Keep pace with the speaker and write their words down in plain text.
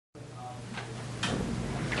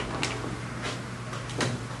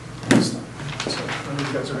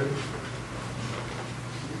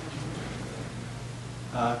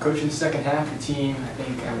Coach, in the second half, the team, I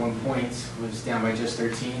think at one point, was down by just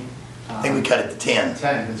 13. I think we cut it to 10.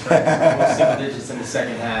 10, that's right. Almost single digits in the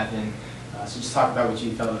second half. And so just talk about what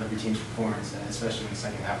you felt of your team's performance, especially in the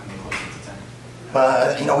second half when they closed it to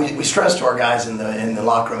 10. You know, we stressed to our guys in the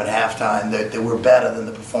locker room at halftime that we're better than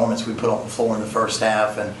the performance we put on the floor in the first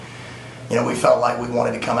half. And, you know, we felt like we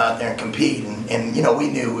wanted to come out there and compete. And you know, we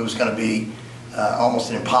knew it was going to be almost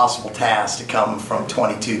an impossible task to come from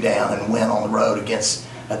 22 down and win on the road against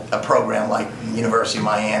a program like University of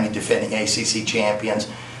Miami, defending ACC champions.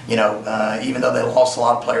 You know, even though they lost a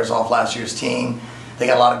lot of players off last year's team, they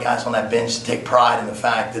got a lot of guys on that bench to take pride in the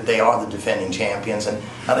fact that they are the defending champions, and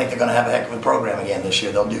I think they're going to have a heck of a program again this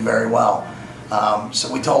year. They'll do very well.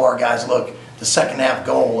 So we told our guys, look, the second half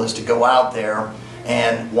goal is to go out there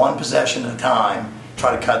and one possession at a time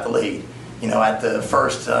try to cut the lead. You know, at the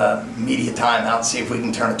first media timeout, see if we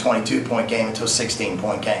can turn a 22-point game into a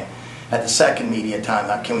 16-point game. At the second media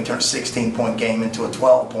timeout, can we turn a 16-point game into a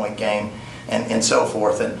 12-point game, and so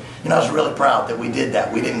forth. And you know, I was really proud that we did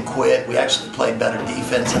that. We didn't quit. We actually played better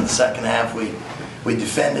defense in the second half. We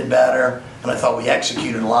defended better, and I thought we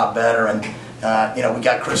executed a lot better. And you know, we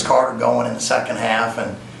got Chris Carter going in the second half,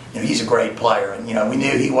 and you know, he's a great player. And you know, we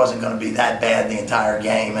knew he wasn't going to be that bad the entire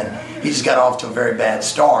game, and he just got off to a very bad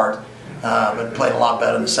start, but played a lot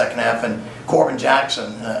better in the second half. And Corbin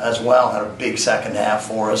Jackson as well had a big second half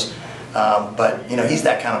for us. But you know, he's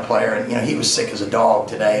that kind of player, and you know, he was sick as a dog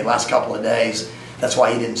today. Last couple of days, that's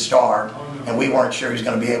why he didn't start, and we weren't sure he was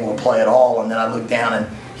going to be able to play at all. And then I looked down, and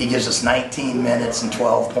he gives us 19 minutes and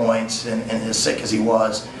 12 points. And as sick as he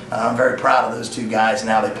was, I'm very proud of those two guys and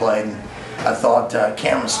how they played. And I thought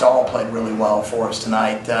Cameron Stahl played really well for us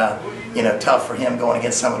tonight. You know, tough for him going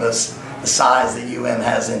against some of the size that UM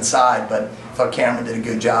has inside, but I thought Cameron did a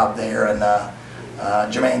good job there. And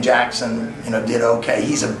Jermaine Jackson, you know, did okay.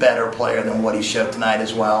 He's a better player than what he showed tonight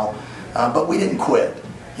as well. But we didn't quit.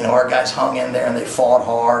 You know, our guys hung in there and they fought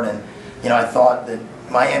hard. And you know, I thought that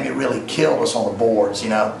Miami really killed us on the boards. You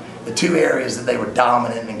know, the two areas that they were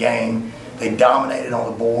dominant in the game, they dominated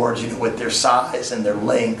on the boards, you know, with their size and their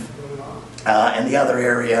length. And the other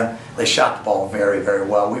area, they shot the ball very, very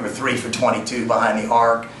well. We were 3 for 22 behind the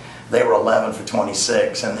arc. They were 11 for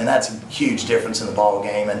 26, and that's a huge difference in the ball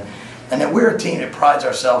game. And then we're a team that prides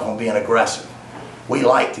ourselves on being aggressive. We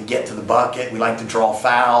like to get to the bucket. We like to draw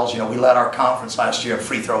fouls. You know, we led our conference last year in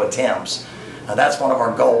free throw attempts. That's one of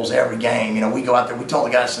our goals every game. You know, we go out there. We told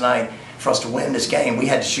the guys tonight, for us to win this game, we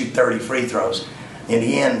had to shoot 30 free throws. In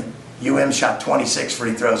the end, UM shot 26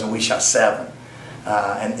 free throws and we shot 7.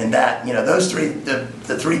 And that, you know, those three, the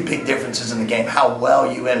three big differences in the game: how well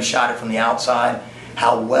UM shot it from the outside,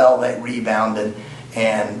 how well they rebounded,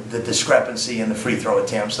 and the discrepancy in the free throw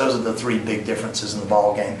attempts. Those are the three big differences in the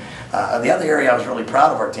ball game. The other area I was really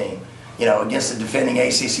proud of our team, you know, against the defending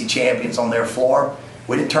ACC champions on their floor,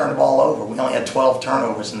 we didn't turn the ball over. We only had 12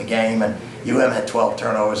 turnovers in the game, and UM had 12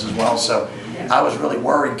 turnovers as well. So I was really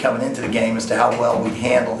worried coming into the game as to how well we'd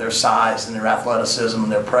handle their size and their athleticism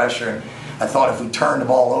and their pressure. And I thought if we turned the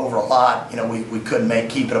ball over a lot, you know, we couldn't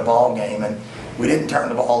keep it a ball game. And we didn't turn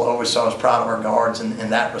the ball over, so I was proud of our guards in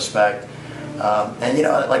that respect. And you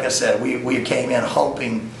know, like I said, we came in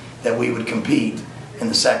hoping that we would compete in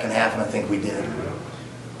the second half, and I think we did.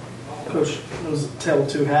 Coach, it was a tale of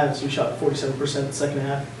two halves. You shot 47% the second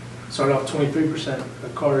half. Started off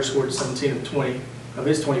 23%. Carter scored 17 of 20 of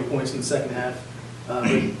his 20 points in the second half. But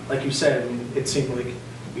like you said, I mean, it seemed like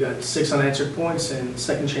you got 6 unanswered points and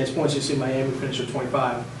second chance points. You see Miami finish with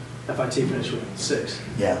 25. FIT finished with 6.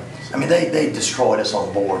 Yeah, I mean, they destroyed us on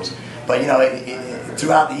the boards. But you know,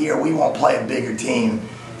 throughout the year, we won't play a bigger team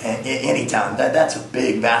anytime. That's a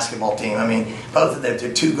big basketball team. I mean, both of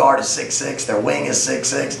their two guard is 6'6", their wing is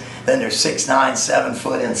 6'6", then they're 6'9", 7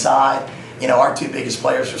 foot inside. You know, our two biggest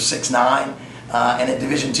players are 6'9", and in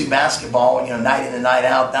Division II basketball, you know, night in and night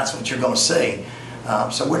out, that's what you're going to see.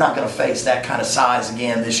 So we're not going to face that kind of size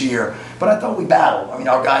again this year. But I thought we battled. I mean,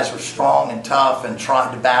 our guys were strong and tough and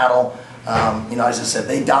tried to battle. You know, as I said,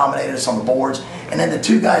 they dominated us on the boards. And then the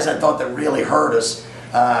two guys I thought that really hurt us,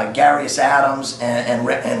 Garius Adams and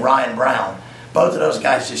Ryan Brown. Both of those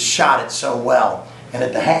guys just shot it so well. And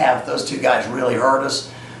at the half, those two guys really hurt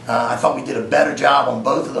us. I thought we did a better job on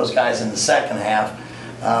both of those guys in the second half.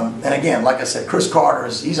 And again, like I said, Chris Carter,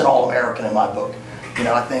 he's an All-American in my book. You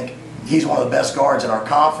know, I think he's one of the best guards in our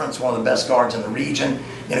conference, one of the best guards in the region.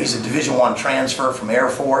 You know, he's a Division I transfer from Air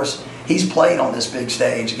Force. He's played on this big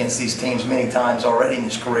stage against these teams many times already in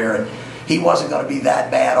his career, and he wasn't going to be that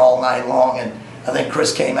bad all night long. And I think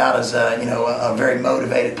Chris came out as a very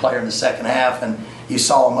motivated player in the second half, and you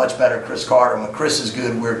saw a much better Chris Carter. When Chris is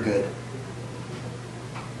good, we're good.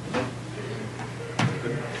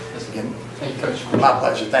 Thank you, Coach. My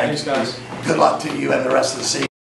pleasure. Thank you. Thanks, guys. Good luck to you and the rest of the season.